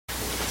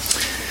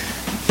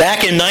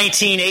Back in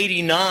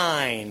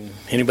 1989,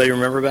 anybody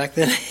remember back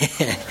then?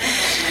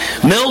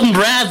 Milton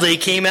Bradley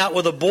came out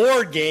with a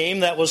board game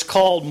that was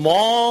called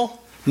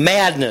Mall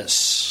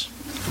Madness.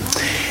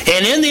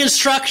 And in the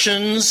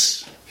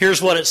instructions,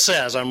 here's what it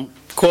says. I'm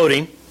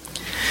quoting.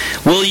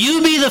 Will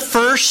you be the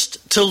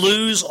first to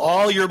lose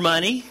all your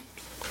money?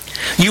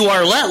 You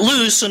are let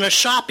loose in a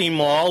shopping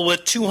mall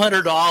with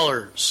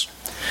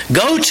 $200.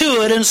 Go to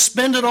it and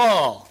spend it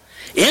all.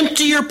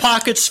 Empty your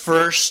pockets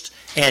first,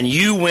 and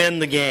you win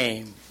the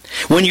game.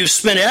 When you've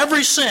spent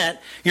every cent,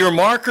 your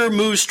marker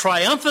moves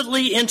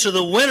triumphantly into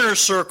the winner's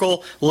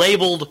circle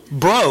labeled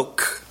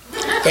broke,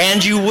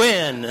 and you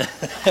win.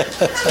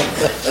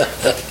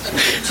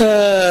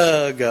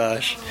 Oh,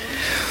 gosh.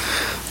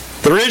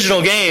 The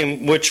original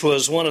game, which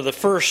was one of the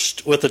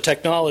first with the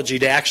technology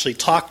to actually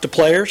talk to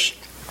players,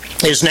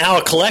 is now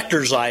a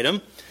collector's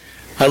item.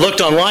 I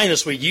looked online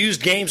this week.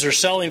 Used games are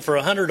selling for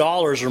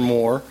 $100 or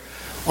more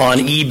on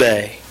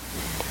eBay.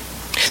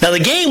 Now, the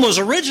game was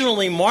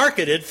originally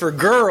marketed for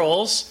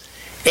girls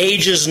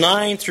ages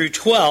 9 through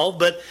 12,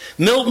 but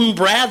Milton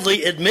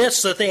Bradley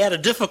admits that they had a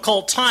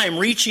difficult time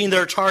reaching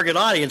their target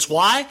audience.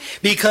 Why?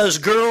 Because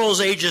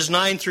girls ages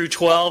 9 through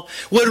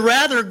 12 would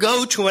rather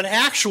go to an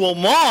actual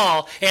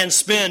mall and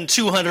spend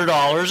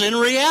 $200 in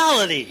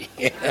reality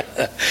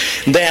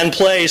than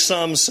play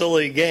some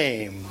silly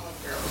game.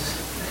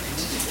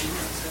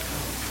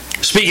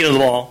 Speaking of the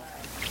mall,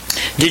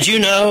 did you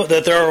know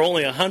that there are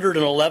only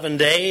 111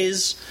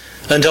 days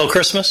until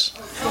Christmas?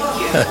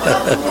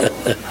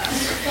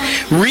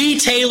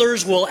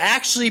 Retailers will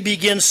actually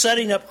begin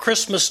setting up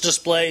Christmas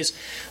displays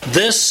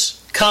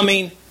this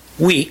coming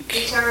week.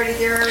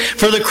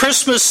 For the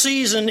Christmas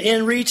season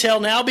in retail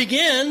now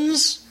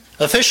begins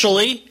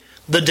officially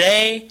the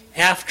day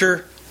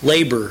after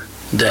Labor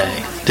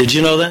Day. Did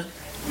you know that?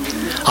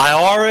 I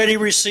already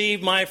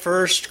received my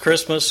first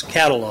Christmas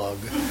catalog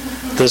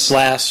this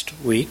last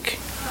week.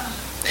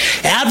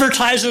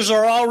 Advertisers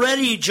are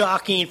already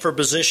jockeying for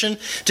position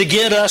to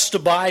get us to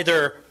buy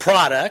their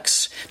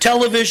products.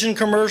 Television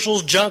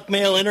commercials, junk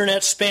mail,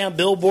 internet spam,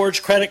 billboards,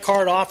 credit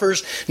card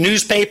offers,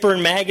 newspaper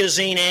and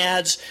magazine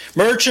ads.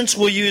 Merchants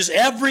will use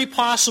every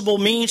possible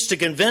means to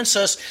convince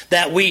us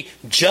that we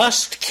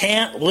just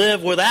can't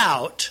live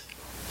without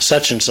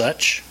such and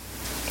such.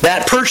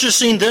 That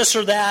purchasing this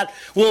or that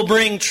will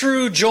bring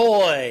true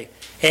joy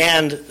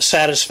and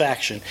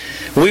satisfaction.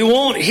 We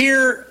won't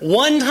hear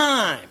one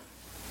time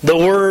the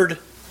word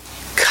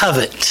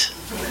covet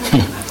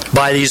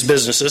by these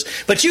businesses,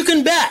 but you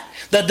can bet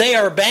that they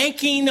are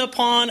banking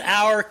upon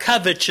our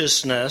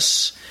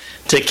covetousness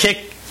to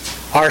kick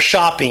our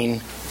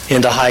shopping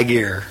into high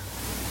gear.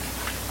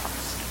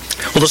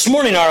 Well, this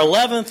morning, our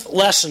 11th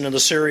lesson in the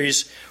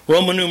series,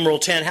 Roman numeral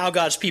 10, How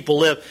God's People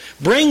Live,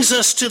 brings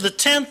us to the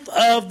 10th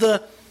of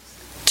the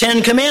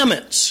 10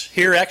 Commandments.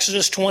 Here,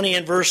 Exodus 20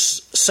 and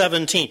verse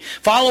 17.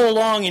 Follow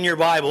along in your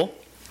Bible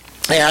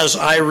as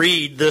I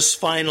read this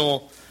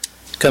final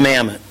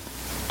commandment.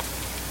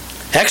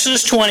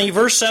 Exodus 20,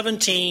 verse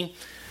 17,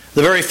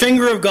 the very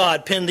finger of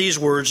God penned these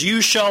words,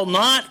 You shall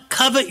not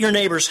covet your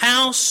neighbor's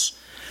house,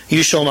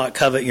 you shall not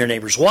covet your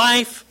neighbor's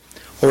wife,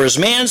 or his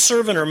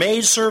manservant or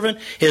maidservant,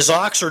 his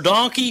ox or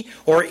donkey,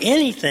 or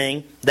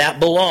anything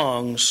that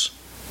belongs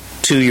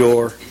to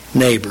your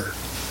neighbor.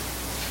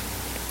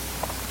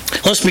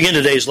 Let's begin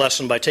today's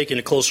lesson by taking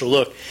a closer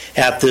look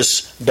at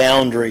this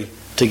boundary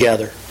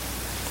together.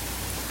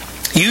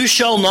 You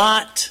shall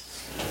not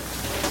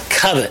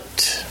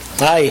covet.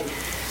 I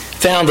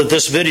found that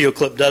this video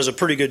clip does a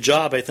pretty good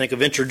job, I think,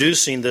 of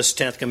introducing this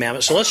 10th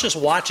commandment. So let's just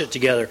watch it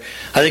together.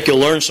 I think you'll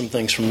learn some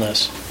things from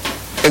this.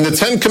 In the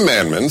 10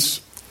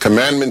 commandments,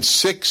 commandments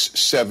 6,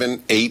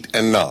 7, 8,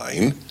 and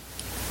 9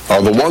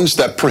 are the ones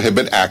that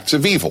prohibit acts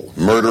of evil: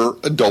 murder,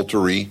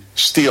 adultery,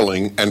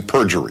 stealing, and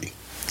perjury.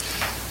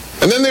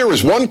 And then there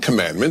is one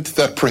commandment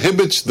that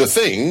prohibits the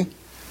thing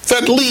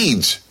that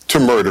leads to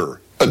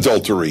murder,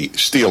 adultery,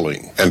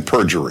 stealing, and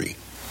perjury.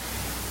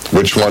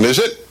 Which one is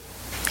it?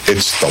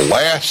 It's the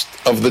last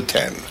of the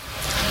 10.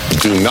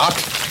 Do not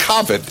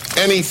covet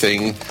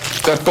anything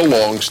that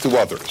belongs to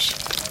others.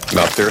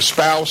 Not their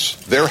spouse,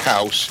 their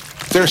house,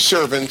 their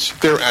servants,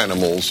 their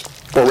animals,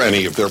 or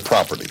any of their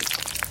property.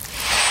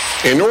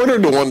 In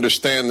order to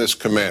understand this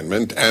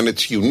commandment and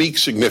its unique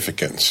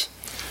significance,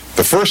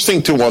 the first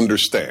thing to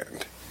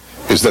understand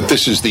is that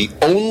this is the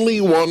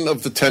only one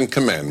of the 10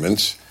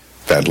 commandments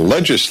that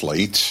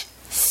legislates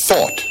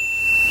thought.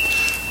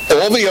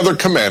 All the other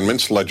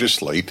commandments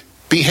legislate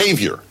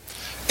behavior.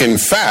 In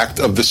fact,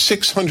 of the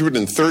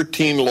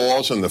 613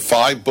 laws in the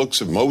 5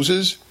 books of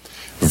Moses,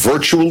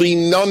 virtually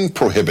none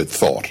prohibit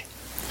thought.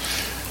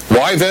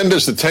 Why then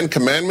does the 10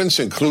 commandments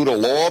include a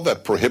law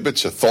that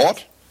prohibits a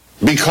thought?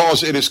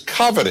 Because it is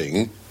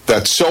coveting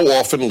that so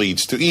often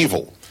leads to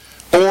evil.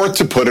 Or,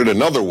 to put it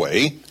another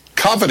way,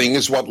 coveting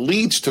is what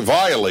leads to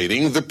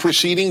violating the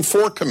preceding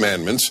 4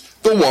 commandments,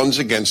 the ones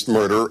against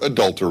murder,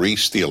 adultery,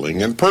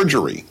 stealing, and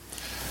perjury.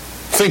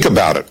 Think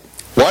about it.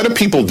 Why do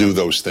people do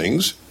those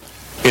things?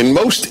 In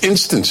most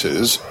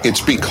instances, it's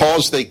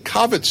because they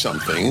covet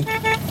something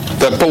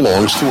that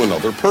belongs to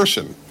another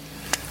person.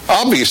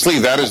 Obviously,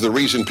 that is the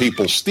reason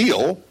people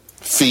steal.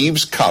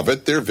 Thieves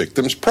covet their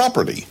victims'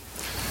 property.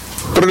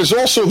 But it is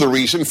also the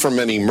reason for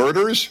many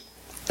murders,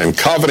 and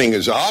coveting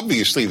is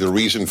obviously the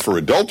reason for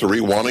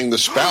adultery, wanting the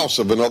spouse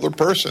of another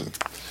person.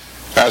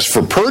 As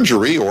for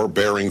perjury, or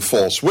bearing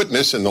false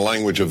witness in the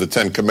language of the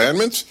Ten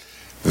Commandments,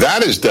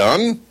 that is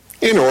done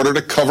in order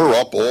to cover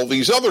up all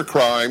these other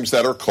crimes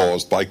that are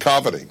caused by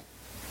coveting.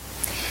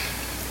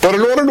 But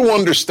in order to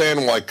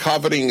understand why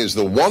coveting is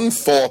the one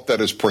thought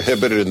that is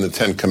prohibited in the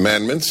Ten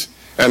Commandments,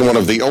 and one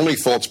of the only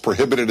thoughts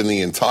prohibited in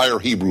the entire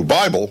Hebrew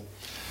Bible,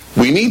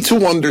 we need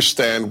to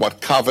understand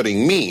what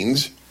coveting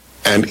means,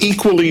 and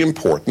equally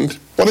important,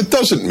 what it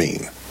doesn't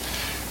mean.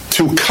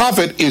 To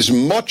covet is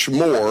much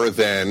more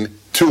than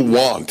to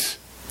want.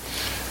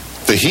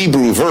 The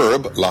Hebrew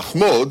verb,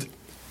 lachmod,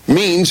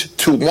 means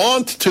to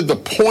want to the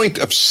point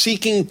of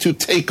seeking to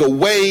take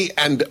away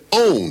and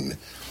own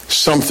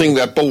something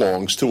that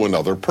belongs to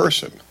another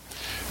person.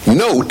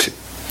 Note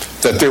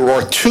that there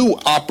are two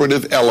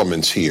operative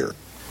elements here: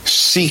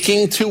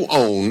 seeking to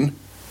own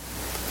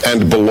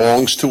and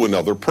belongs to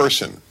another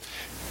person.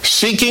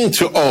 Seeking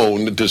to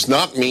own does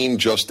not mean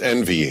just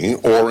envying,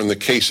 or in the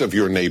case of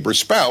your neighbor's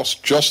spouse,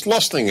 just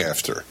lusting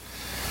after.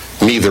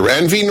 Neither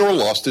envy nor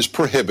lust is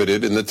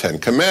prohibited in the Ten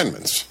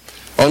Commandments.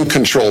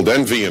 Uncontrolled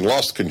envy and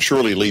lust can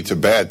surely lead to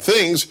bad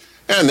things,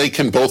 and they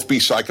can both be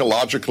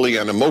psychologically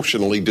and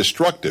emotionally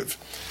destructive.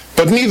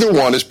 But neither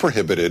one is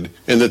prohibited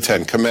in the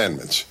Ten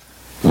Commandments.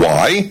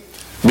 Why?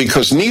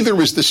 Because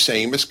neither is the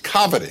same as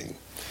coveting.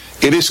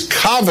 It is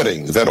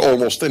coveting that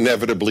almost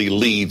inevitably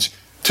leads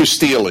to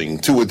stealing,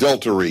 to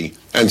adultery,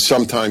 and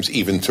sometimes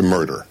even to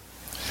murder.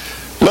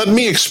 Let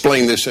me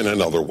explain this in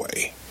another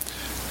way.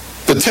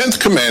 The 10th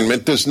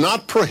commandment does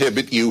not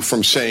prohibit you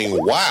from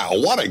saying, "Wow,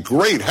 what a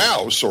great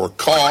house or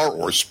car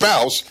or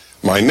spouse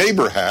my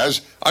neighbor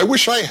has. I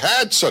wish I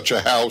had such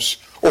a house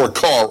or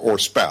car or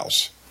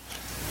spouse."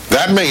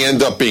 That may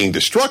end up being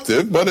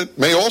destructive, but it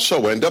may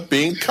also end up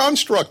being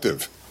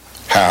constructive.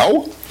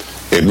 How?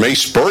 It may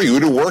spur you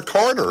to work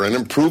harder and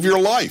improve your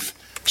life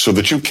so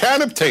that you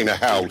can obtain a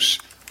house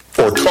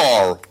or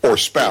car or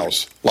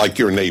spouse like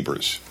your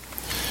neighbors.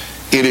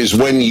 It is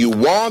when you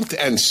want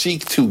and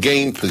seek to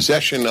gain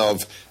possession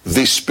of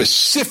the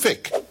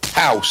specific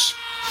house,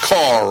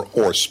 car,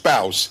 or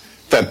spouse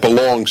that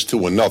belongs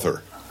to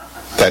another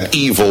that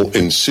evil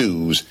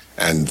ensues,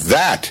 and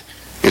that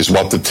is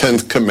what the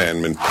 10th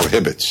commandment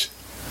prohibits.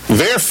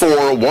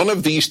 Therefore, one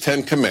of these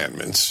 10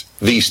 commandments,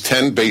 these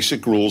 10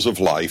 basic rules of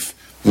life,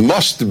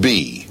 must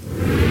be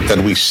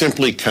that we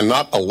simply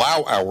cannot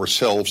allow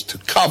ourselves to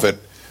covet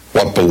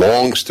what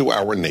belongs to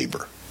our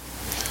neighbor.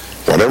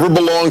 Whatever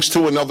belongs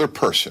to another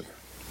person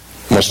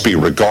must be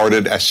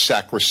regarded as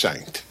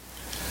sacrosanct.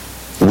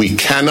 We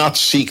cannot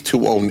seek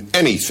to own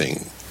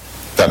anything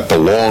that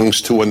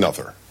belongs to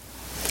another,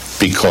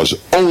 because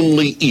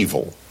only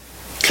evil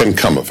can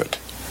come of it.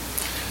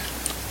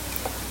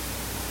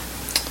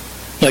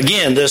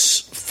 Again, this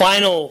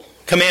final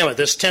commandment,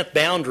 this 10th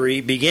boundary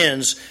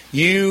begins,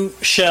 "You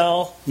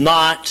shall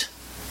not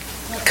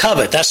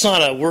covet." That's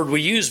not a word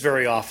we use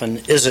very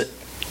often, is it?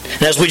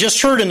 And as we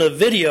just heard in the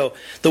video,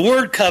 the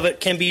word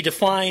covet can be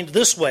defined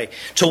this way: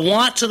 to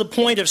want to the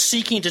point of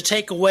seeking to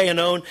take away and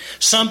own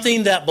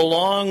something that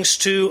belongs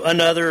to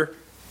another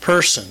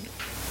person.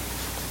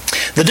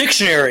 The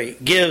dictionary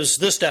gives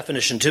this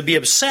definition: to be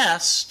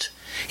obsessed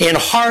in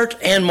heart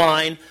and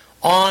mind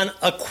on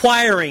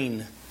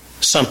acquiring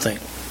something.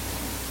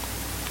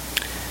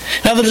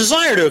 Now, the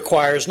desire to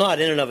acquire is not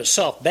in and of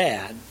itself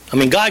bad. I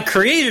mean, God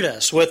created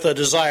us with a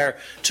desire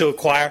to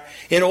acquire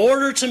in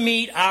order to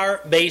meet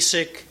our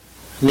basic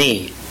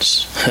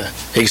needs.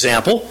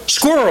 Example,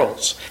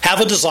 squirrels have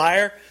a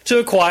desire to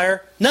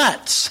acquire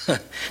nuts,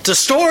 to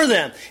store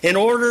them in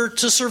order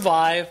to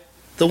survive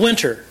the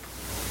winter.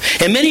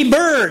 And many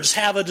birds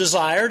have a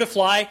desire to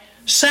fly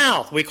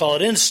south, we call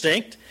it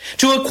instinct,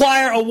 to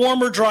acquire a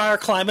warmer, drier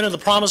climate and the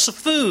promise of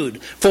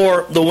food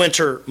for the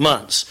winter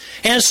months.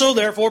 And so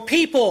therefore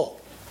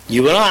people,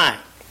 you and I,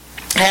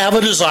 have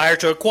a desire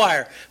to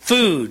acquire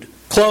food,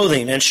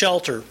 clothing, and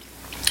shelter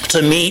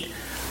to meet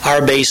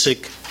our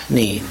basic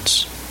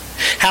needs.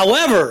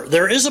 However,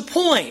 there is a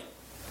point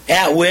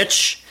at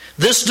which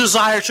this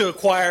desire to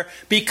acquire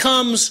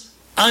becomes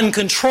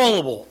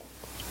uncontrollable,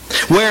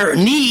 where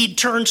need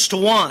turns to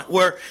want,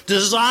 where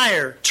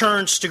desire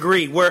turns to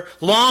greed, where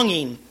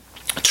longing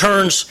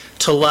turns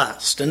to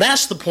lust. And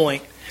that's the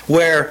point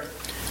where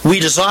we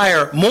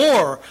desire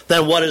more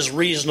than what is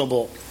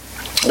reasonable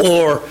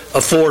or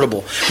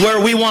affordable, where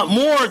we want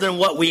more than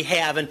what we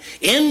have and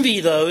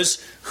envy those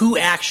who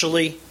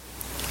actually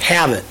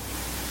have it.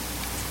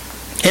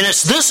 And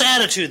it's this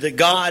attitude that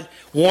God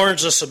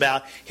warns us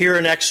about here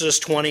in Exodus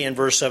 20 and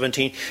verse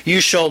 17. You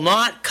shall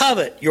not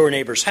covet your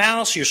neighbor's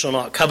house. You shall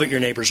not covet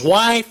your neighbor's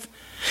wife.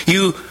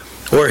 You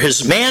or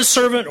his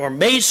manservant or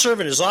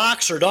maidservant, his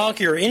ox or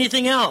donkey or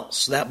anything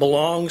else that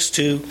belongs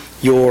to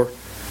your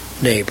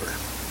neighbor.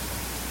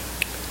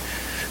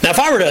 Now, if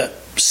I were to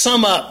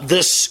sum up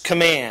this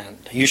command,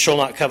 you shall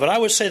not covet, I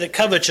would say that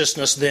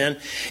covetousness then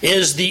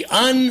is the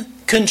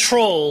uncontrolled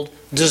uncontrolled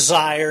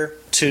desire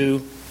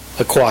to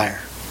acquire.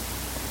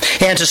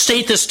 And to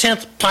state this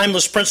 10th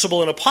timeless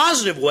principle in a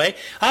positive way,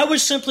 I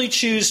would simply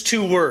choose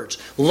two words: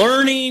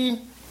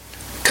 learning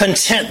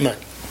contentment.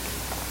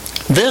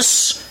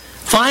 This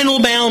final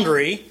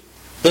boundary,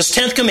 this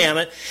 10th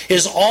commandment,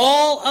 is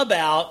all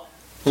about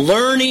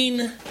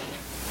learning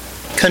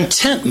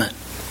contentment.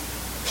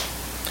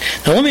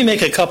 Now let me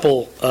make a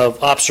couple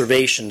of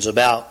observations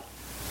about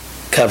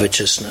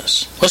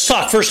covetousness. Let's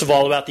talk first of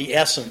all about the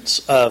essence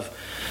of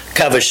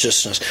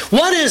covetousness.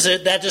 What is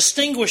it that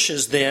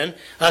distinguishes then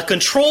a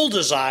controlled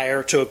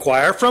desire to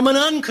acquire from an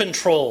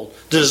uncontrolled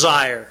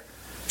desire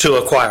to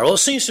acquire? Well, it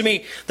seems to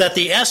me that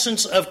the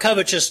essence of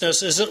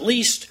covetousness is at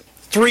least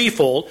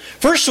threefold.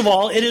 First of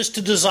all, it is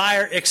to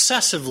desire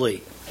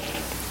excessively.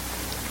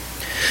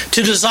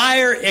 To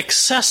desire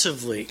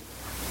excessively.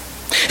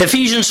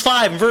 Ephesians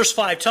 5 and verse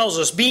 5 tells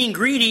us being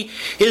greedy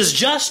is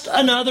just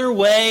another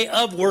way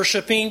of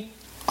worshiping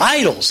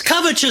idols.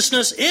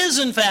 Covetousness is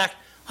in fact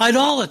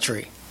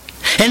idolatry.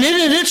 And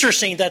isn't it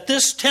interesting that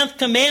this 10th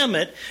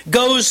commandment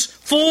goes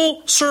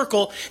full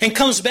circle and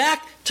comes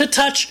back to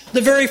touch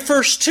the very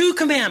first two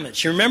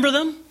commandments? You remember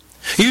them?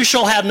 You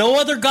shall have no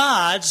other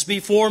gods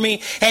before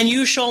me, and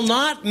you shall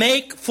not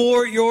make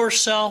for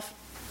yourself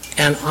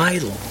an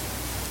idol.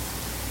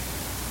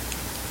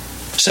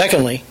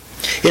 Secondly,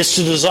 it's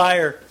to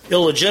desire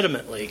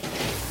illegitimately.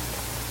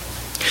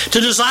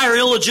 To desire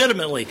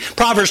illegitimately.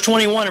 Proverbs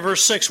 21 and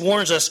verse 6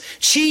 warns us,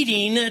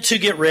 cheating to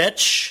get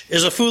rich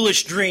is a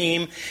foolish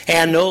dream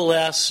and no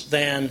less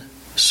than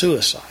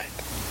suicide.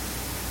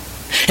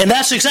 And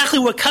that's exactly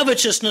what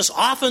covetousness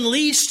often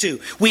leads to.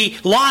 We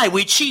lie,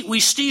 we cheat, we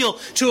steal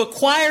to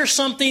acquire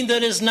something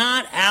that is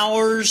not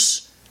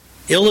ours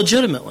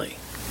illegitimately.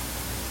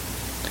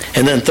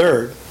 And then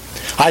third,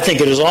 I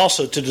think it is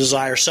also to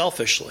desire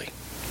selfishly.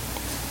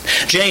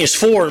 James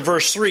 4 and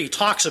verse 3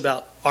 talks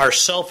about our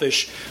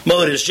selfish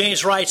motives.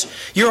 James writes,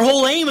 your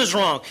whole aim is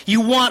wrong.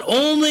 You want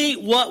only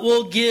what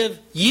will give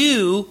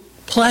you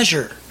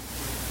pleasure.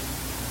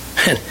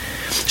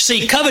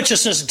 See,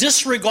 covetousness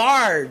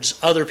disregards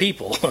other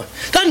people.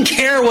 Doesn't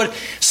care what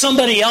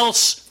somebody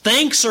else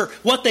thinks or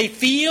what they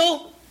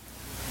feel.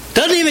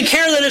 Doesn't even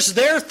care that it's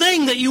their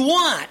thing that you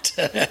want.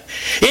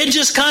 It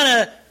just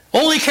kind of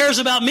only cares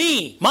about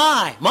me,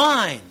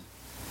 mine.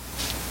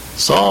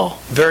 It's all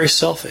very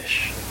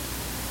selfish.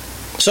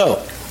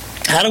 So,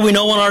 how do we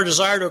know when our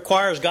desire to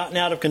acquire has gotten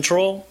out of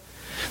control?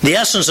 The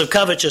essence of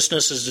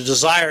covetousness is to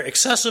desire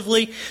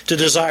excessively, to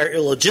desire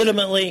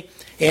illegitimately,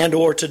 and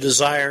or to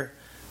desire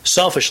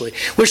selfishly.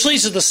 Which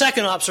leads to the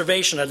second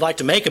observation I'd like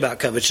to make about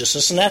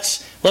covetousness, and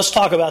that's, let's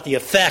talk about the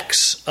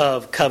effects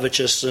of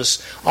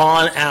covetousness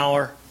on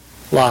our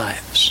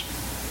lives.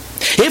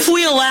 If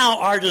we allow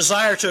our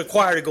desire to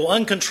acquire to go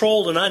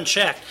uncontrolled and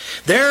unchecked,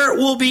 there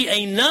will be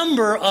a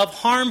number of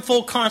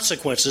harmful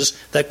consequences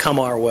that come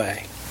our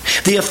way.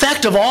 The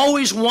effect of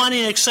always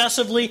wanting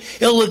excessively,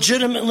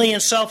 illegitimately,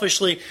 and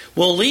selfishly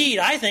will lead,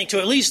 I think, to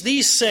at least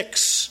these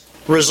 6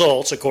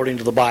 results, according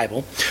to the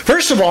Bible.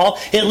 First of all,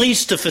 it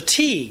leads to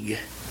fatigue.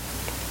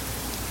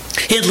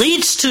 It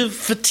leads to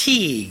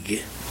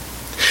fatigue.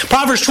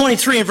 Proverbs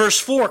 23 and verse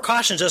 4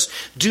 cautions us,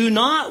 do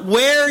not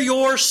wear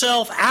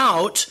yourself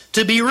out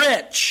to be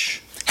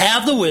rich.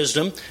 Have the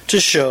wisdom to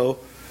show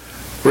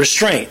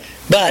restraint.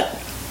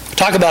 But,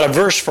 talk about a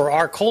verse for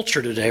our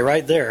culture today,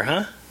 right there,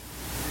 huh?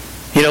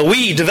 You know,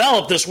 we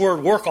developed this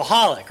word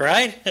workaholic,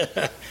 right?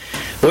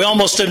 We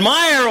almost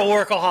admire a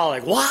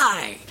workaholic.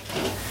 Why?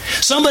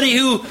 Somebody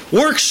who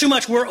works too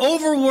much. We're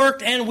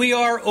overworked and we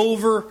are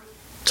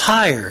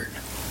overtired.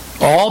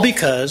 All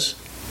because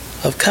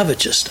of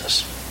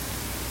covetousness.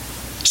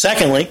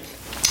 Secondly,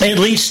 it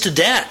leads to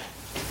debt.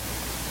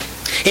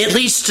 It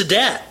leads to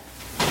debt.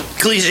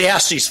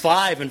 Ecclesiastes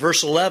 5 and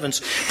verse 11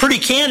 is pretty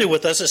candid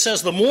with us. It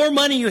says, the more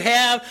money you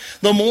have,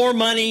 the more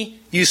money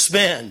you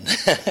spend.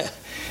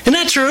 Isn't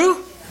that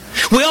true?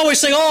 We always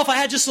say, if I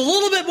had just a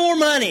little bit more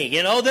money,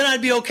 then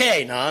I'd be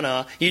okay.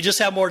 No, you just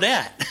have more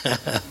debt.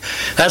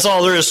 That's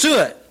all there is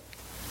to it.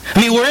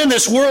 I mean, we're in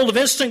this world of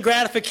instant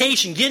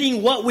gratification,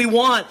 getting what we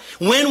want,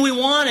 when we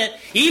want it,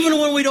 even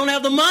when we don't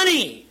have the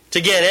money to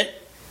get it.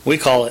 We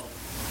call it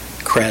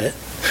credit.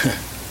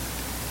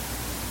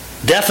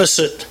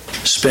 Deficit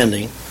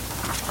spending.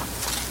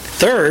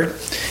 Third,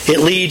 it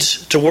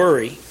leads to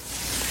worry.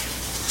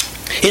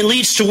 It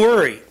leads to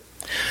worry.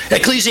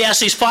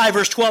 Ecclesiastes 5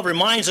 verse 12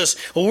 reminds us,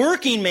 a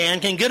working man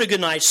can get a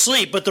good night's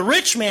sleep, but the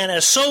rich man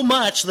has so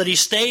much that he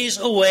stays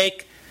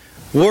awake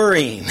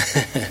worrying.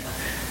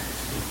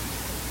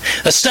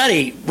 A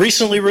study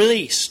recently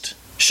released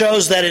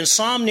shows that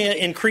insomnia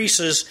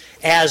increases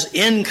as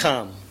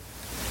income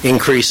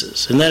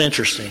increases. Isn't that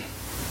interesting?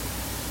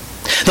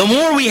 The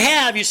more we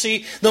have, you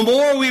see, the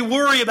more we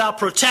worry about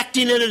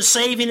protecting it and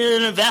saving it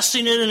and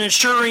investing it and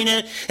insuring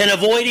it and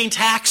avoiding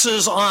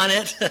taxes on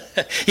it.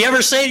 You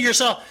ever say to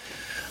yourself,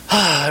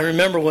 I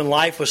remember when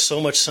life was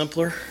so much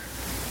simpler?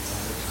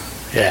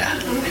 Yeah.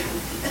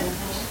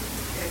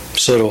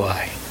 So do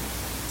I.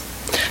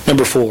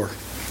 Number 4,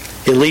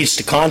 it leads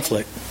to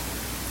conflict.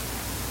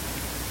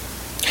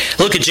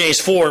 Look at James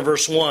 4 and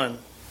verse 1.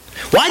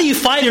 Why do you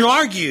fight and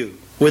argue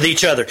with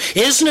each other?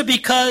 Isn't it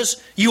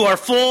because you are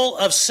full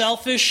of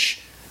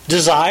selfish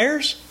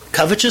desires?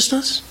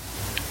 Covetousness?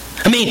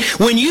 I mean,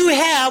 when you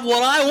have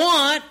what I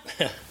want,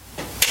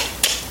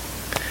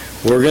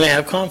 we're going to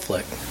have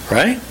conflict,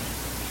 right?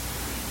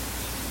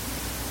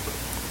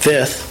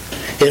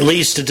 Fifth, it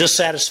leads to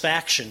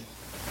dissatisfaction.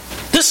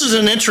 This is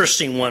an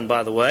interesting one,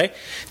 by the way.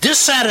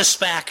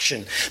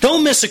 Dissatisfaction.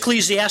 Don't miss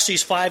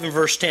Ecclesiastes 5 and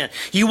verse 10.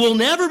 You will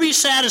never be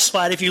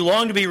satisfied if you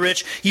long to be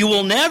rich. You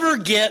will never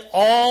get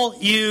all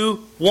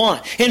you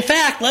want. In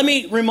fact, let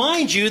me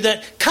remind you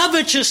that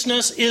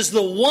covetousness is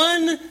the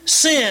one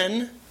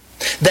sin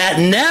that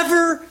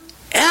never,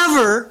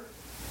 ever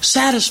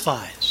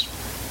satisfies.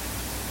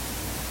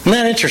 Isn't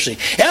that interesting?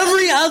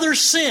 Every other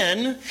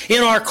sin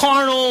in our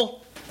carnal,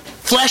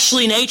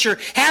 fleshly nature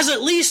has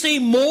at least a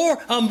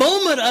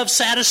moment of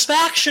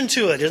satisfaction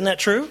to it. Isn't that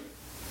true?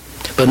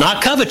 But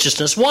not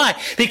covetousness. Why?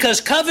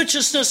 Because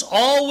covetousness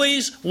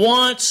always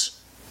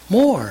wants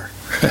more.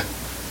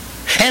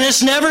 And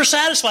it's never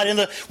satisfied. In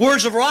the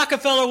words of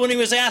Rockefeller when he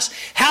was asked,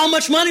 how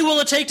much money will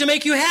it take to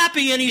make you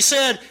happy? And he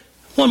said,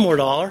 $1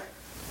 more.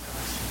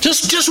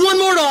 Just $1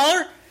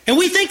 more. And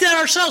we think that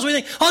ourselves. We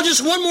think, oh,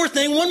 just one more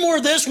thing, one more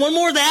this, one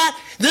more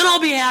that, then I'll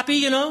be happy,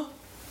 you know.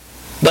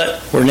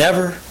 But we're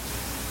never,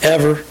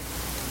 ever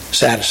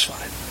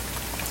satisfied.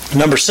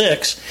 Number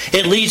 6,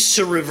 it leads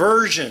to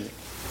reversion.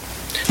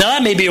 Now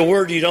that may be a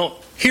word you don't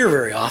hear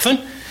very often.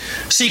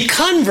 See,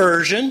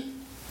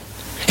 conversion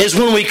is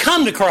when we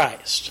come to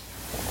Christ.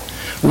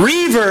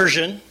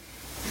 Reversion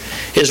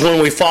is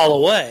when we fall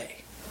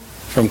away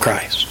from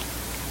Christ.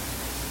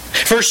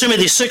 1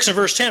 Timothy 6 and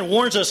verse 10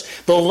 warns us,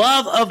 the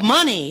love of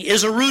money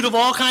is a root of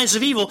all kinds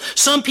of evil.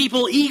 Some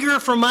people eager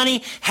for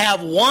money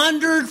have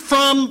wandered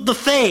from the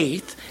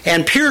faith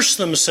and pierced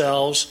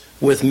themselves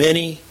with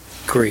many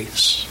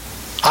griefs.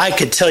 I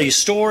could tell you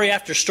story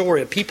after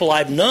story of people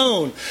I've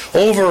known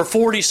over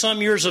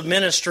 40-some years of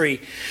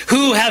ministry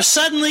who have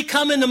suddenly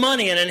come into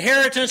money, an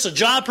inheritance, a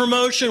job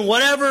promotion,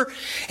 whatever.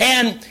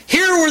 And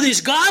here were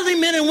these godly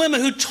men and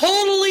women who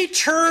totally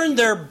turned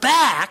their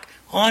back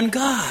on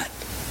God.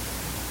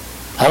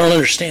 I don't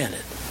understand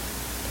it.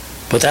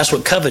 But that's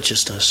what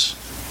covetousness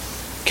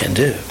can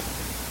do.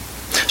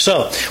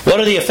 So, what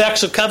are the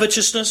effects of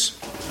covetousness?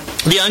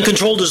 The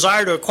uncontrolled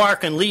desire to acquire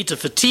can lead to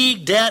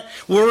fatigue, debt,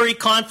 worry,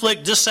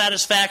 conflict,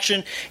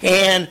 dissatisfaction,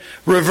 and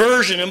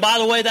reversion. And by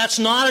the way, that's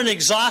not an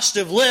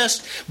exhaustive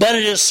list, but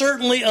it is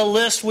certainly a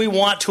list we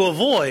want to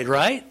avoid,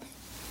 right?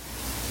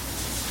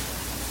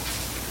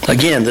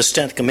 Again, this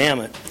 10th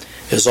commandment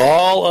is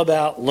all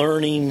about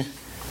learning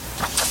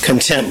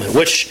contentment,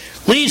 which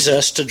leads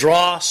us to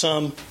draw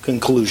some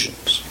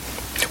conclusions.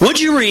 Would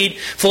you read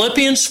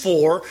Philippians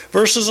 4,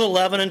 verses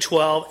 11 and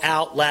 12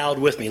 out loud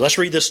with me? Let's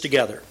read this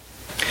together.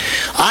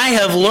 I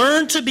have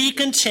learned to be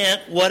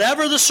content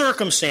whatever the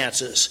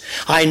circumstances.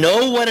 I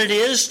know what it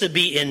is to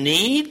be in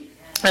need,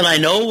 and I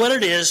know what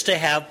it is to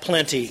have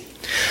plenty.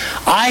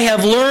 I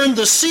have learned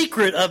the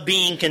secret of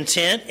being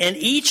content in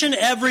each and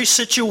every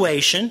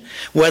situation,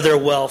 whether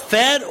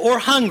well-fed or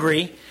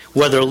hungry,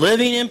 whether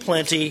living in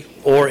plenty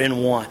or in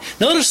want.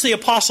 Notice the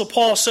Apostle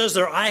Paul says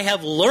there, I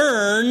have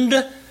learned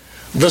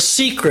the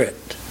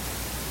secret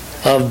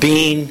of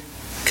being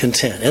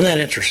content. Isn't that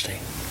interesting?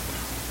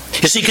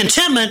 You see,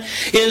 contentment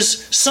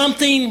is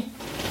something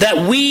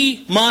that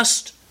we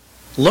must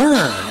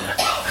learn.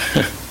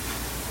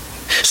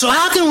 So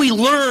how can we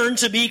learn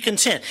to be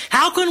content?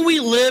 How can we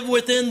live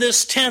within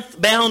this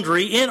 10th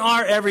boundary in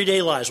our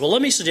everyday lives? Well,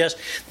 let me suggest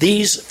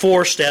these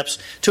 4 steps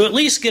to at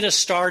least get us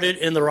started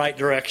in the right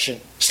direction.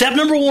 Step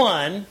number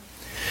 1,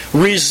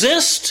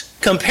 resist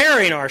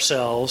comparing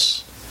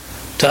ourselves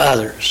to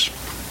others.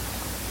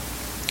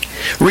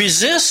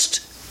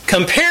 Resist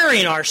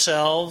comparing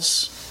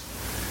ourselves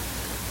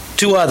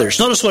to others.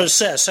 Notice what it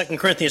says, 2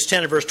 Corinthians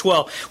 10 and verse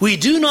 12. We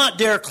do not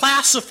dare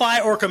classify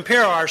or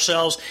compare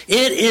ourselves.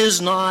 It is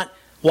not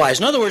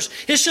wise. In other words,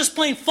 it's just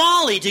plain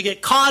folly to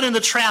get caught in the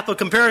trap of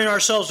comparing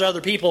ourselves to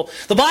other people.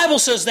 The Bible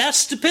says that's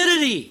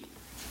stupidity.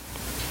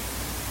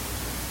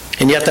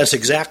 And yet that's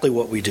exactly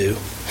what we do.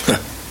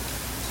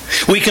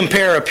 We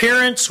compare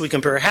appearance, we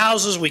compare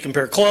houses, we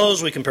compare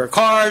clothes, we compare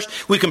cars,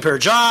 we compare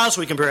jobs,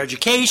 we compare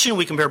education,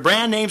 we compare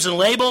brand names and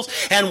labels.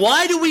 And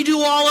why do we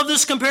do all of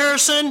this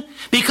comparison?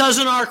 Because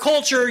in our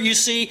culture, you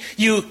see,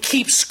 you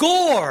keep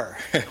score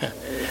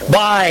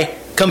by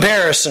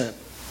comparison.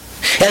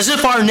 As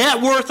if our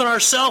net worth and our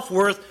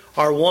self-worth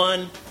are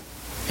one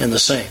and the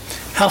same.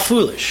 How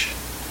foolish.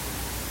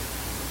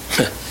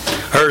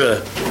 I heard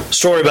a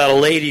story about a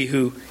lady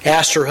who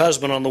asked her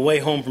husband on the way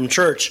home from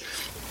church,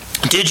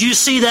 did you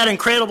see that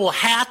incredible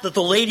hat that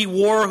the lady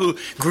wore who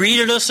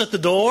greeted us at the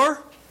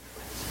door?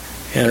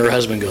 And her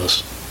husband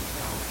goes,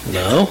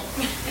 no.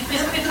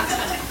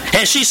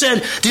 And she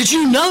said, did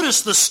you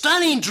notice the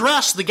stunning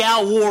dress the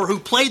gal wore who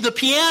played the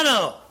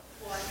piano?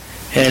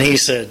 And he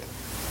said,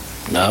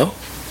 no.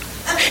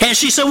 And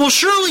she said, well,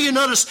 surely you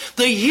noticed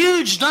the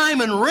huge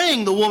diamond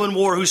ring the woman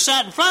wore who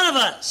sat in front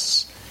of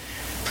us.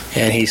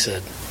 And he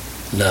said,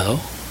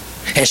 no.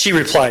 And she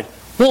replied,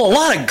 well, a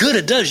lot of good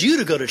it does you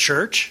to go to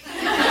church.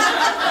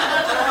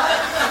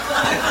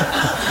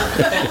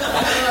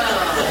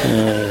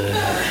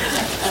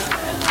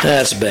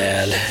 That's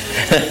bad.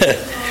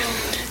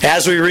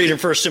 As we read in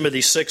 1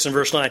 Timothy 6 and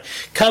verse 9,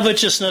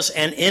 covetousness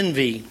and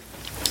envy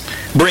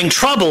bring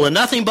trouble and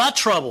nothing but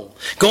trouble.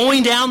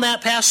 Going down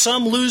that path,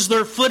 some lose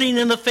their footing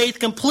in the faith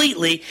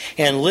completely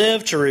and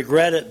live to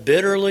regret it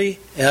bitterly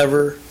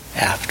ever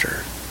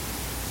after.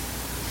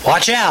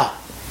 Watch out.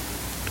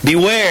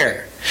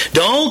 Beware.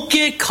 Don't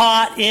get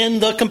caught in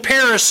the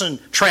comparison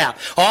trap.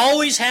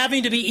 Always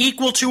having to be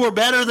equal to or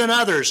better than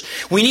others.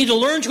 We need to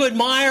learn to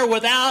admire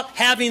without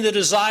having the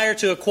desire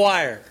to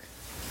acquire.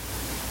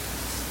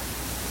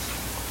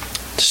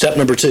 Step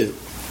number 2.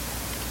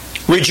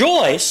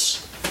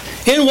 Rejoice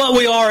in what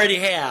we already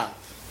have.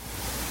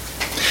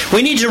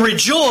 We need to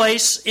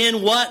rejoice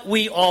in what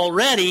we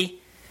already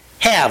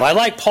have. I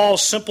like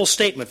Paul's simple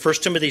statement, 1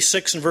 Timothy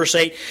 6 and verse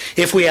 8.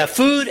 If we have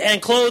food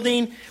and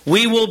clothing,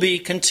 we will be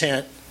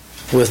content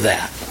with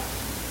that.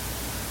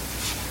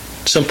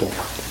 Simple.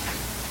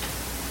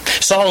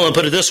 Solomon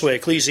put it this way,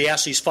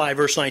 Ecclesiastes 5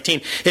 verse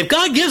 19. If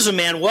God gives a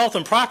man wealth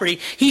and property,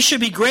 he should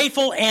be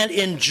grateful and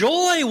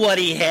enjoy what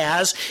he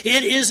has.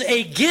 It is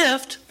a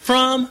gift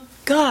from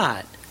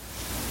God.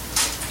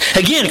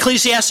 Again,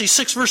 Ecclesiastes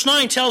 6 verse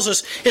 9 tells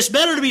us it's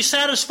better to be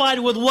satisfied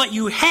with what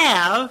you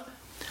have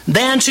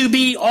than to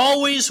be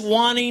always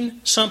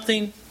wanting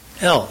something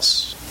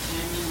else.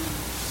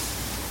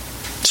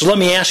 So let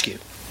me ask you,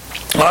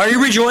 are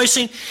you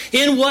rejoicing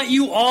in what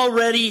you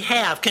already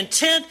have,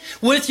 content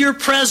with your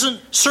present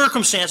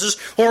circumstances,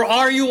 or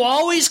are you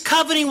always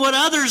coveting what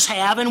others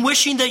have and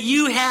wishing that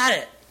you had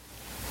it?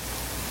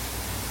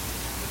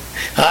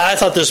 I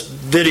thought this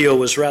video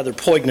was rather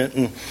poignant,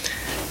 and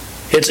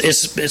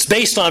it's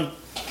based on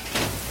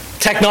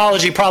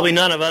technology probably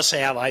none of us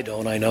have. I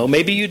don't, I know.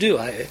 Maybe you do.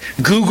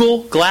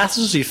 Google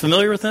glasses, are you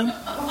familiar with them?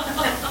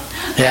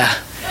 Yeah.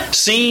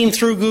 Seeing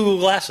through Google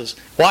glasses.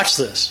 Watch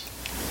this.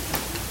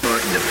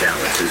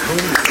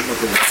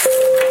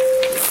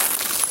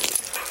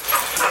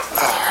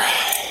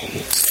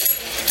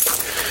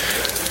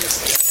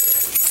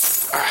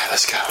 All right,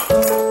 let's go.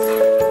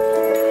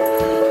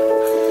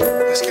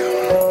 Let's go.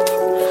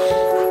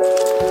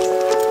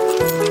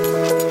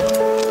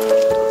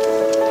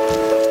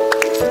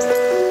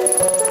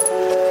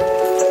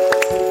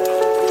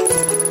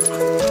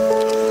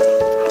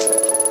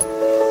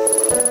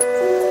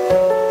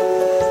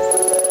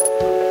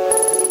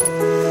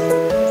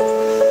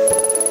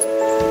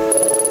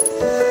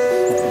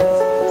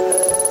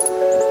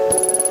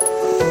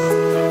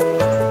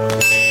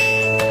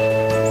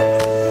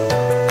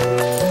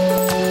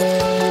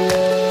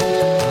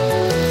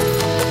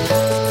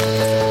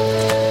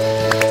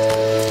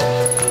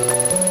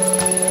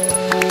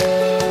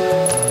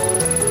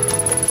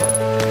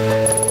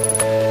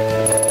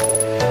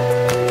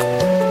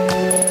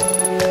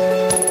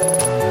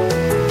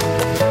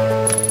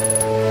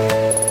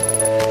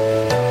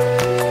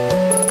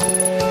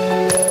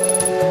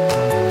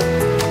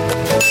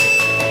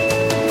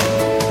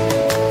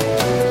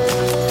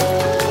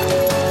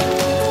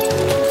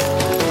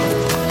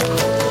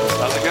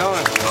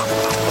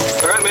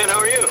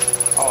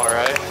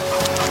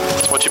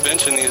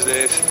 These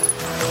days?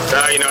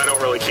 I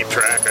don't really keep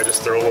track. I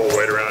just throw a little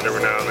weight around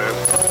every now and then.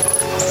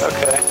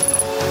 Okay.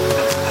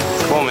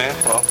 Cool, man.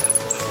 Well,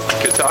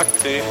 good talking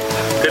to you.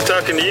 Good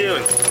talking to you.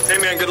 And hey,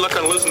 man, good luck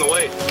on losing the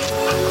weight.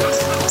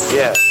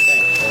 Yeah.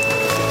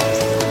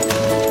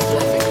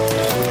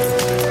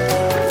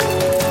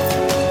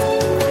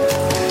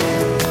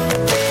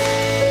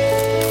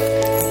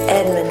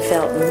 Edmund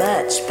felt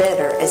much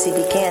better as he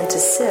began to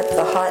sip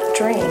the hot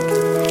drink.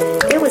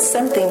 It was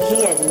something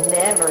he had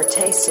never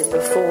tasted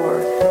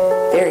before.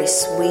 Very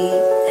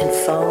sweet and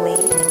foamy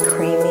and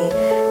creamy,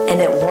 and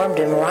it warmed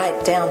him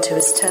right down to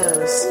his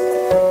toes.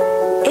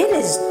 It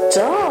is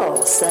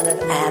dull, son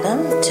of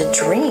Adam, to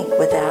drink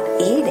without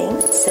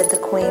eating, said the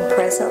queen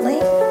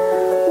presently.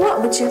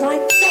 What would you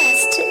like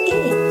best to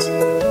eat?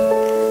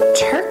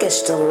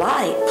 Turkish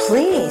delight,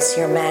 please,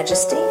 your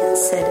majesty,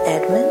 said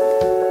Edmund.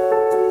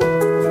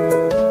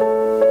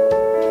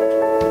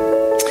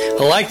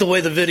 I like the way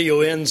the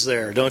video ends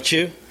there, don't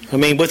you? I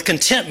mean, with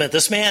contentment.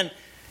 This man,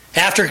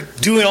 after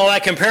doing all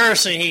that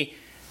comparison, he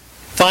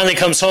finally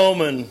comes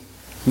home and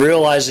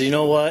realizes, you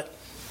know what?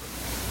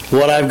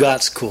 What I've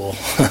got's cool.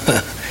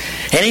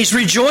 And he's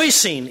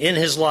rejoicing in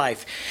his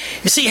life.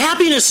 You see,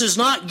 happiness is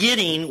not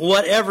getting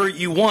whatever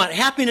you want.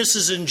 Happiness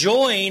is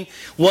enjoying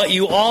what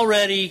you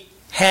already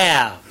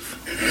have.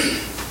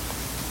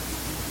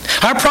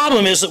 Our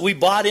problem is that we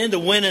bought into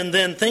when and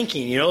then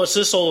thinking. It's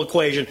this old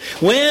equation.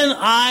 When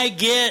I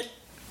get,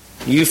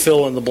 you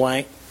fill in the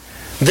blank,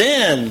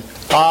 then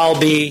I'll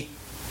be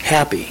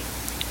happy.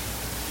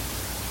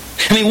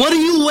 I mean, what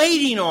are you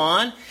waiting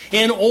on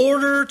in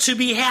order to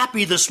be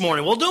happy this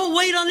morning? Well, don't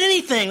wait on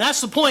anything.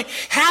 That's the point.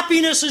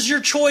 Happiness is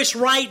your choice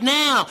right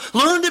now.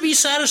 Learn to be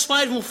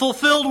satisfied and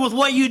fulfilled with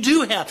what you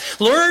do have.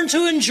 Learn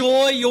to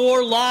enjoy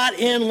your lot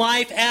in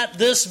life at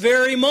this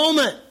very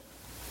moment.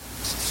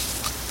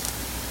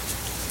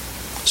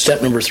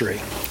 Step number 3.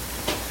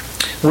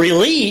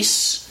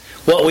 Release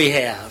what we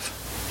have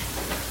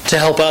to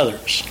help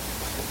others.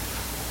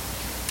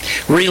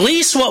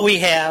 Release what we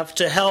have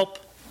to help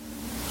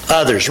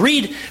others.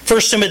 Read 1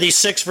 Timothy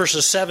 6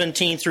 verses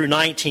 17 through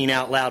 19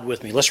 out loud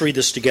with me. Let's read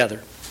this together.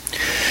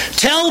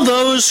 Tell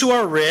those who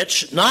are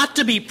rich not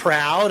to be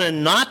proud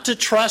and not to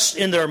trust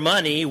in their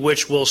money,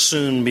 which will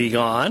soon be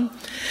gone.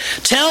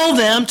 Tell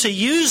them to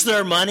use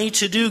their money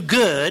to do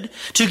good,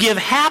 to give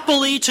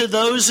happily to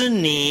those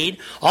in need,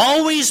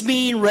 always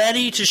being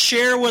ready to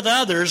share with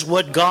others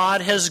what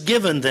God has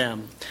given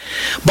them.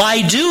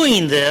 By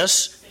doing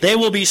this, they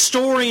will be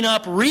storing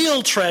up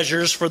real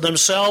treasures for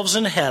themselves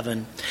in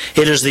heaven.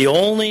 It is the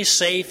only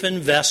safe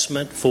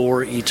investment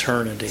for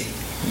eternity.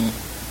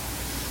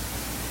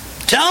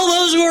 Tell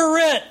those who are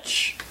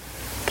rich,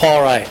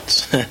 Paul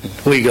writes.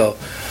 We go,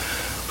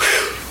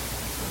 whew,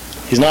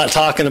 he's not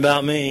talking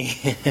about me.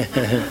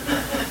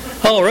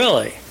 Oh,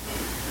 really?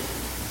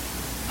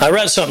 I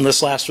read something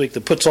this last week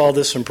that puts all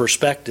this in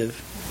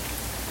perspective.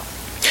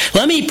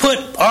 Let me put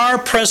our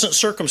present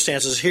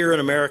circumstances here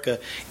in America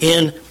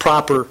in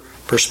proper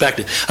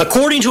perspective.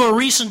 According to a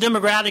recent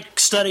demographic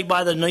study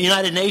by the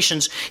United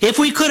Nations, if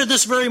we could at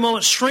this very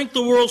moment shrink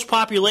the world's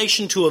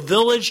population to a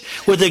village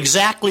with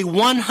exactly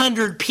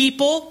 100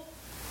 people,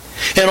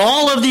 and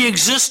all of the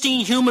existing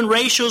human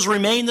ratios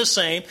remain the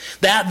same,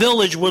 that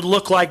village would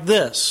look like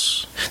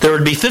this. There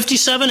would be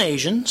 57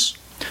 Asians,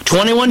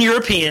 21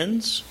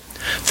 Europeans,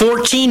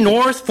 14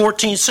 North,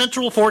 14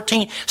 Central,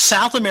 14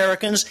 South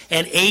Americans,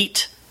 and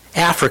 8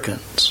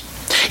 Africans.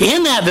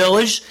 In that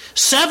village,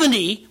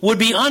 70 would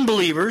be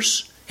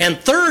unbelievers and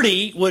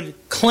 30 would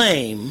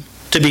claim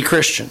to be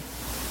Christian.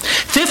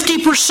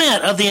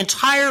 50% of the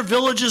entire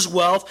village's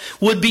wealth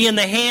would be in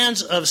the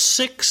hands of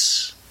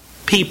 6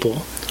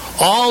 people,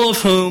 all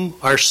of whom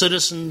are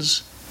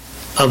citizens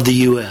of the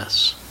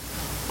U.S.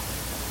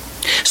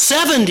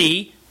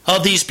 70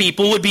 of these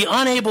people would be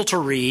unable to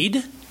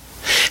read.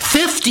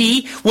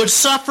 50 would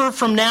suffer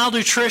from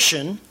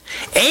malnutrition.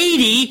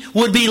 80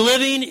 would be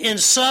living in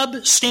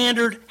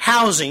substandard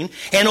housing,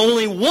 and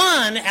only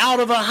 1 out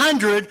of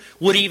 100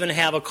 would even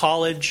have a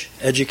college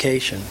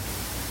education.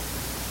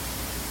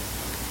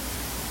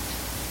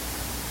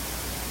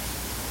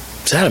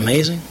 Is that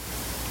amazing?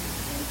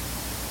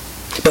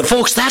 But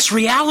folks, that's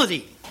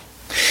reality.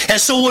 And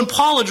so when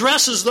Paul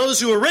addresses those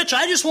who are rich,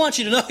 I just want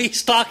you to know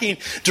he's talking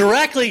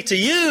directly to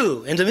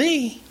you and to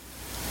me.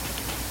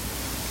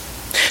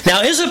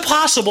 Now, is it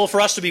possible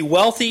for us to be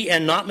wealthy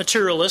and not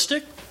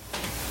materialistic?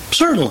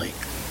 Certainly.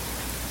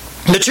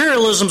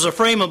 Materialism is a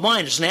frame of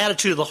mind. It's an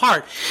attitude of the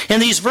heart.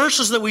 And these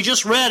verses that we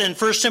just read in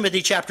 1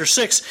 Timothy chapter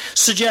 6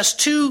 suggest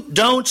 2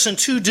 don'ts and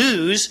 2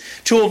 do's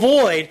to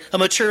avoid a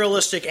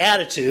materialistic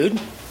attitude.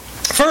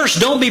 First,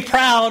 don't be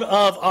proud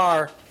of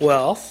our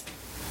wealth.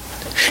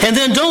 And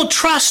then don't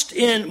trust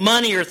in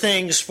money or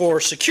things for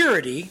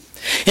security.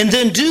 And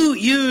then do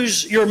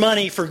use your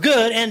money for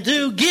good, and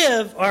do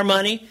give our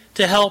money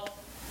to help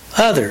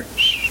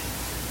others.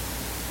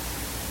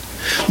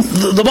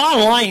 The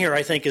bottom line here,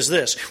 I think, is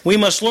this. We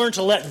must learn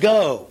to let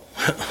go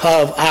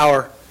of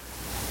our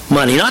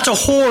money, not to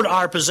hoard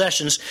our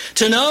possessions,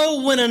 to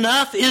know when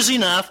enough is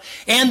enough,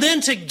 and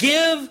then to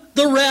give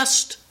the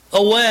rest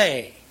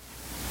away.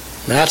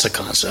 That's a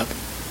concept.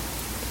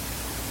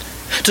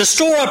 To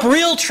store up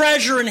real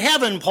treasure in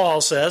heaven,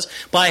 Paul says,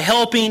 by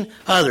helping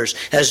others.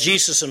 As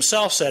Jesus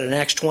himself said in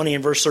Acts 20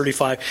 and verse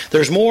 35,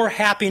 there's more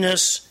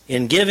happiness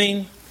in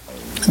giving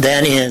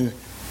than in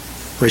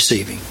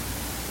receiving.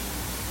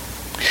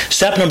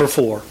 Step number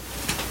 4.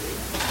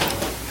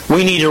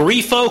 We need to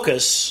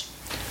refocus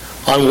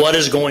on what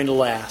is going to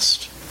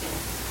last.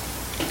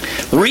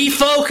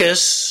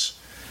 Refocus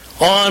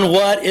on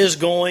what is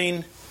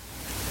going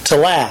to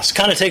last.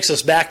 Kind of takes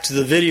us back to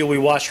the video we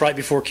watched right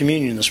before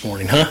communion this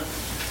morning, huh?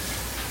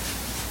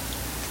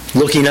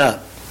 Looking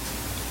up.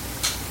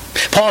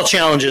 Paul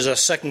challenges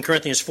us, 2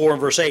 Corinthians 4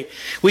 and verse 8.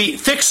 We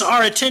fix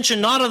our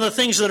attention not on the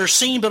things that are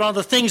seen, but on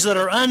the things that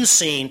are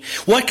unseen.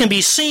 What can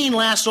be seen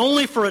lasts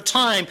only for a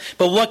time,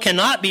 but what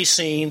cannot be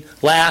seen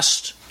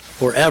lasts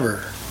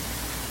forever.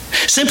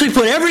 Simply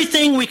put,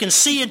 everything we can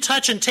see and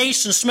touch and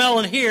taste and smell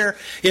and hear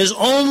is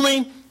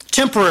only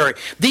temporary.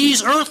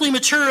 These earthly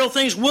material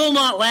things will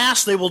not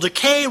last. They will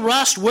decay,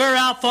 rust, wear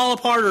out, fall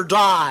apart, or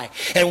die.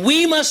 And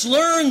we must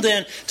learn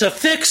then to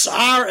fix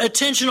our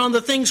attention on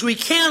the things we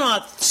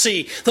cannot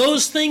see.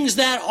 Those things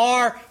that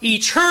are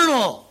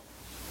eternal.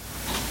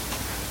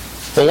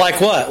 Well, like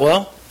what?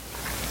 Well,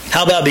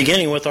 how about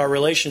beginning with our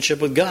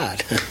relationship with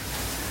God?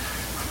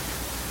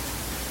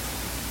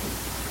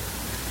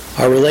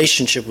 Our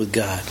relationship with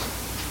God.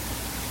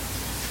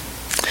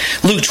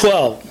 Luke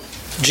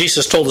 12,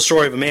 Jesus told the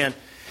story of a man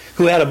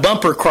who had a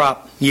bumper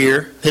crop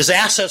year. His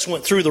assets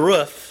went through the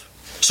roof.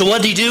 So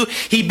what did he do?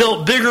 He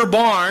built bigger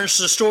barns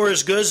to store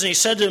his goods, and he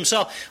said to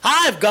himself,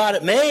 I've got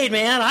it made,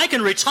 man. I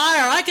can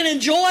retire. I can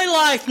enjoy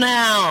life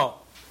now.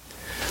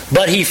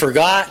 But he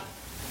forgot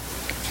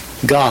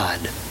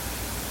God.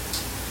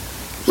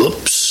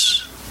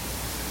 Oops.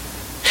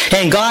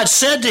 And God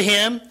said to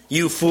him,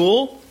 you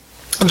fool,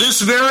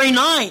 This very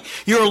night,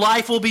 your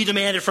life will be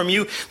demanded from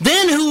you.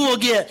 Then who will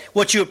get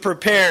what you have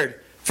prepared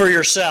for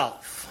yourself?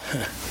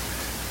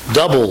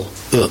 Double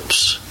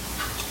oops.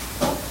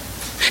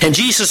 And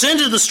Jesus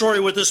ended the story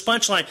with this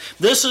punchline.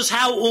 This is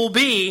how it will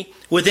be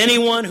with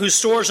anyone who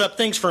stores up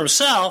things for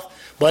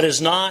himself, but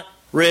is not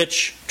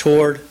rich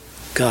toward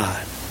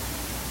God.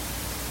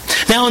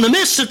 Now, in the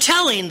midst of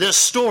telling this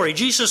story,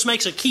 Jesus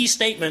makes a key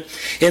statement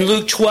in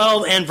Luke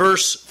 12 and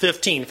verse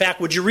 15. In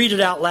fact, would you read it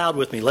out loud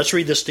with me? Let's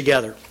read this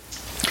together.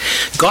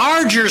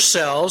 Guard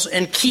yourselves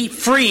and keep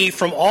free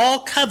from all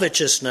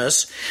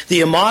covetousness,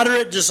 the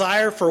immoderate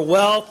desire for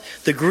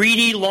wealth, the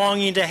greedy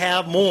longing to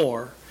have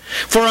more.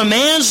 For a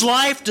man's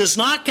life does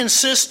not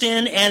consist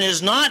in and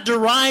is not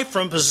derived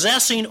from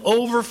possessing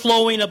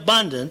overflowing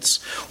abundance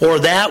or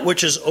that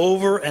which is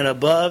over and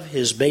above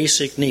his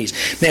basic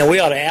needs. Man, we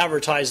ought to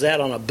advertise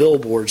that on a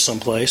billboard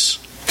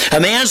someplace. A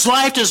man's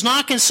life does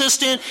not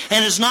consist in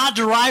and is not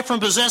derived from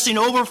possessing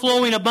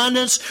overflowing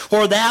abundance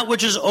or that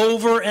which is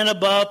over and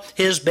above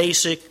his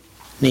basic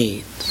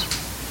needs.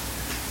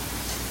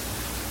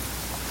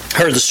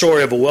 I heard the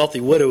story of a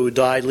wealthy widow who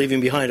died, leaving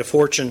behind a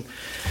fortune.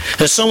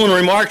 And someone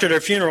remarked at her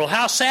funeral,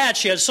 how sad,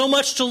 she had so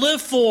much to live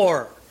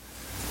for.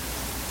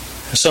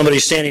 And somebody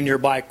standing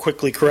nearby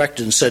quickly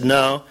corrected and said,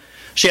 no,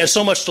 she had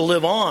so much to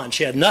live on,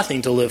 she had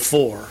nothing to live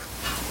for.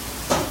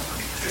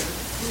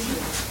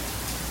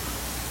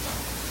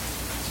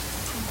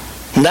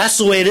 And that's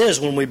the way it is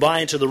when we buy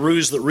into the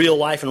ruse that real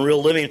life and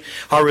real living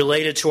are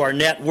related to our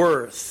net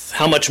worth,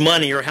 how much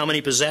money or how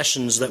many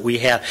possessions that we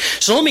have.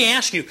 So let me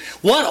ask you,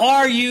 what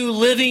are you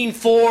living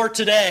for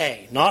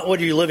today? Not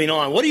what are you living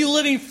on. What are you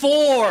living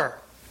for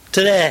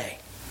today?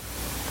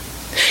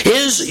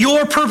 Is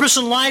your purpose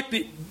in life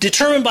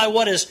determined by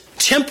what is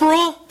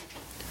temporal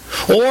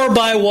or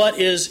by what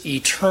is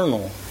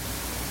eternal?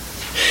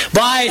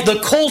 By the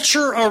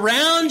culture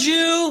around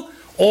you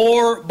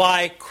or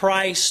by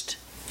Christ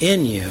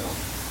in you?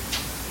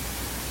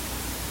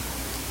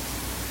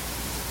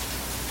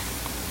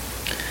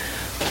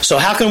 So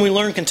how can we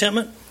learn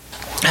contentment?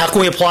 How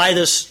can we apply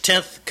this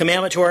 10th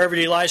commandment to our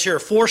everyday lives? Here are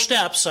 4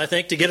 steps, I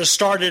think, to get us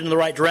started in the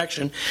right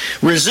direction.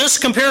 Resist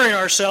comparing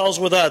ourselves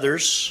with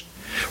others.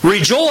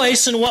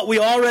 Rejoice in what we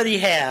already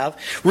have.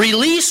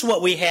 Release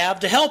what we have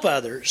to help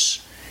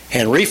others.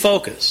 And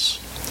refocus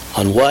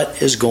on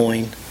what is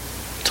going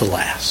to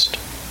last.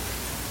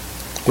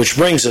 Which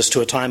brings us to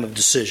a time of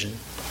decision.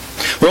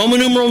 Roman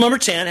numeral number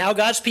 10, how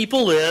God's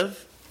people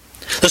live.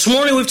 This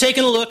morning we've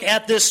taken a look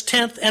at this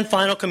 10th and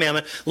final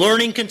commandment,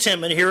 learning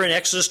contentment here in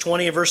Exodus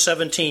 20 and verse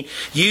 17.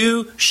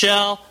 You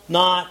shall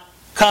not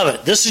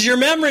covet. This is your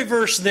memory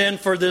verse then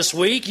for this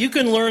week. You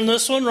can learn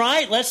this one,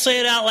 right? Let's say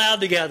it out loud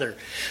together.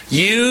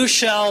 You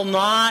shall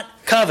not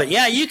covet.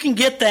 Yeah, you can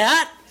get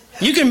that.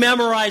 You can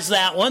memorize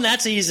that one.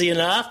 That's easy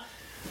enough.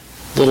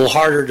 A little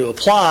harder to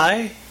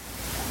apply.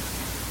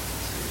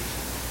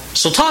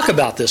 So talk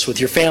about this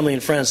with your family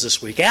and friends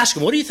this week. Ask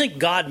them, what do you think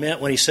God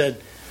meant when He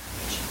said,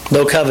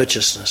 no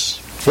covetousness?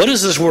 What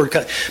is this word?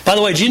 By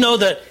the way, do you know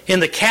that in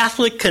the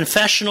Catholic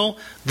confessional,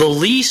 the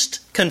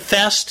least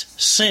confessed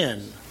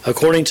sin,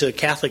 according to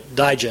Catholic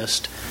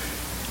Digest,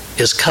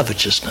 is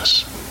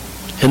covetousness?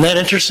 Isn't that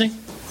interesting?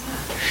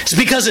 It's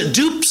because it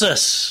dupes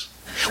us.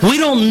 We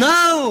don't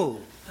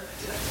know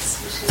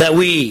that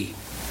we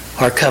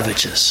are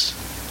covetous,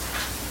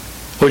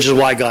 which is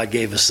why God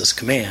gave us this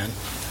command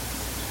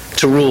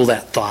to rule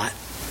that thought.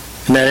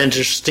 Isn't that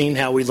interesting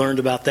how we learned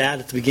about that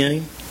at the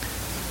beginning?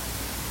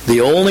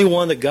 The only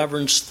one that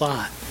governs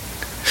thought.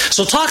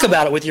 So talk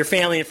about it with your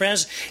family and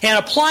friends and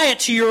apply it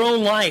to your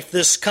own life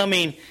this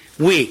coming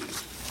week.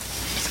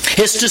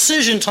 It's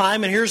decision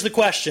time, and here's the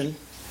question.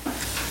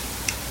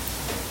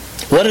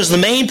 What is the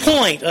main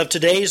point of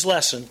today's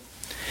lesson,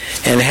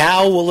 and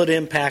how will it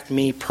impact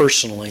me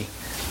personally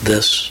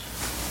this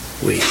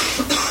week?